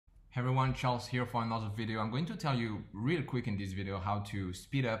Hey everyone, Charles here for another video. I'm going to tell you real quick in this video how to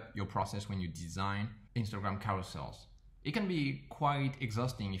speed up your process when you design Instagram carousels. It can be quite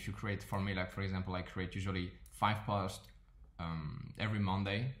exhausting if you create, for me, like for example, I create usually 5 posts every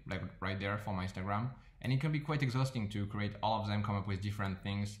Monday, like right there for my Instagram. And it can be quite exhausting to create all of them, come up with different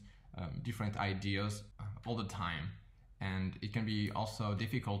things, different ideas all the time. And it can be also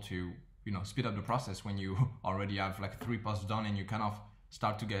difficult to, speed up the process when you already have like 3 posts done and you kind of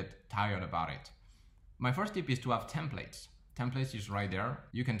start to get tired about it. My first tip is to have templates. Templates is right there.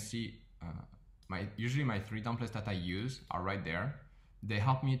 You can see usually my 3 templates that I use are right there. They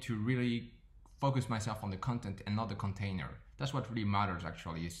help me to really focus myself on the content and not the container. That's what really matters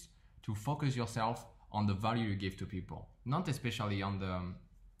actually, is to focus yourself on the value you give to people, not especially on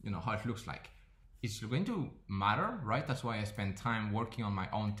the, how it looks like. It's going to matter, right? That's why I spend time working on my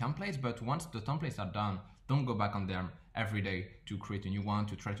own templates, but once the templates are done, don't go back on them every day to create a new one,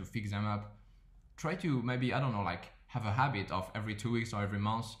 to try to fix them up. Try to maybe, I don't know, like have a habit of every 2 weeks or every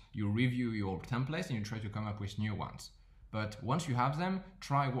month, you review your templates and you try to come up with new ones. But once you have them,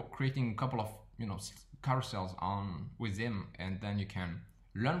 try creating a couple of, carousels with them, and then you can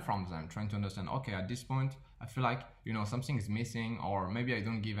learn from them, trying to understand, okay, at this point, I feel like, something is missing, or maybe I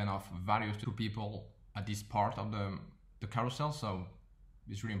don't give enough value to people at this part of the carousel, so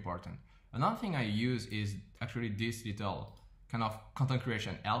it's really important. Another thing I use is actually this little kind of content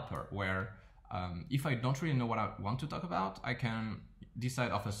creation helper where if I don't really know what I want to talk about, I can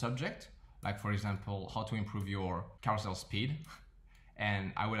decide of a subject, like for example, how to improve your carousel speed.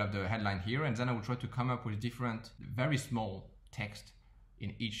 And I will have the headline here, and then I will try to come up with different, very small text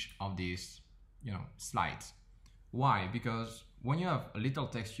in each of these, slides. Why? Because when you have a little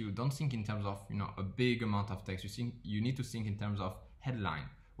text, you don't think in terms of, a big amount of text. You need to think in terms of headline.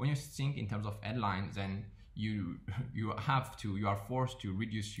 When you think in terms of headline, then you are forced to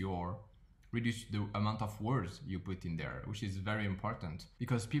reduce the amount of words you put in there, which is very important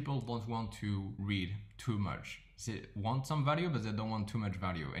because people don't want to read too much. They want some value, but they don't want too much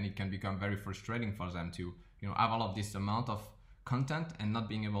value, and it can become very frustrating for them to have all of this amount of content and not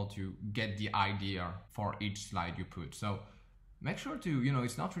being able to get the idea for each slide you put. So make sure to,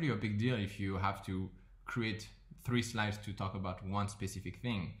 it's not really a big deal if you have to create 3 slides to talk about one specific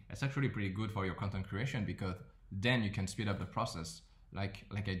thing. It's actually pretty good for your content creation because then you can speed up the process like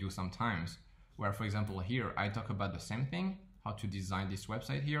I do sometimes, where for example here I talk about the same thing, how to design this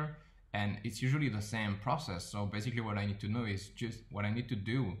website here, and it's usually the same process. So basically what I need to do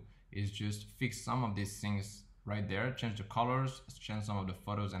is just fix some of these things right there, change the colors, change some of the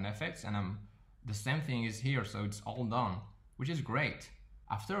photos and effects, and the same thing is here, so it's all done, which is great.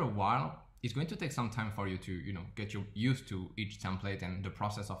 After a while, it's going to take some time for you to, get used to each template and the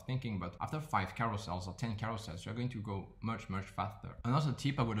process of thinking, but after 5 carousels or 10 carousels, you're going to go much, much faster. Another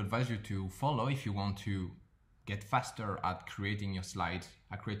tip I would advise you to follow if you want to get faster at creating your slides,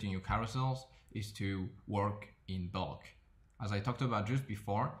 at creating your carousels, is to work in bulk. As I talked about just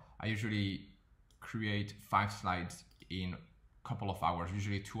before, I usually create 5 slides in a couple of hours,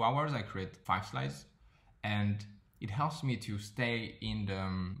 usually 2 hours, I create 5 slides, and it helps me to stay in the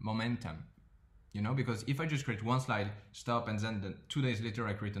momentum. Because if I just create 1 slide, stop, and then 2 days later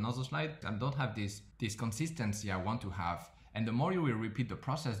I create another slide, I don't have this consistency I want to have. And the more you will repeat the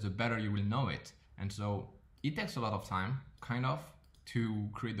process, the better you will know it. And so it takes a lot of time, kind of, to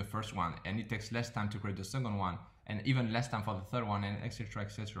create the first one, and it takes less time to create the second one, and even less time for the third one, and etc,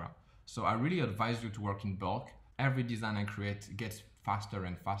 etc. So I really advise you to work in bulk. Every design I create gets faster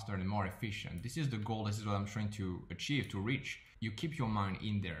and faster and more efficient. This is the goal. This is what I'm trying to achieve, to reach. You keep your mind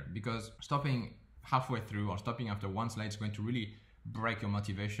in there, because stopping halfway through or stopping after 1 slide is going to really break your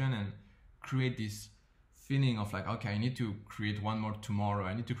motivation and create this feeling of like, okay, I need to create 1 more tomorrow.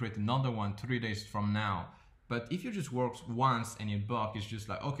 I need to create another one 3 days from now. But if you just work once and in bulk, it's just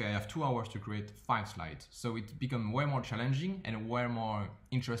like, okay, I have 2 hours to create 5 slides. So it becomes way more challenging and way more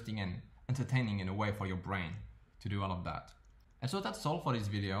interesting and entertaining in a way for your brain to do all of that. And so that's all for this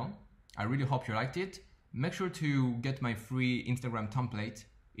video. I really hope you liked it. Make sure to get my free Instagram template.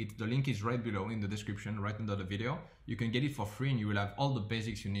 The link is right below in the description, right under the video. You can get it for free and you will have all the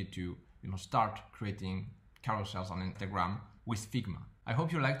basics you need to start creating carousels on Instagram with Figma. I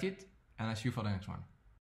hope you liked it, and I'll see you for the next one.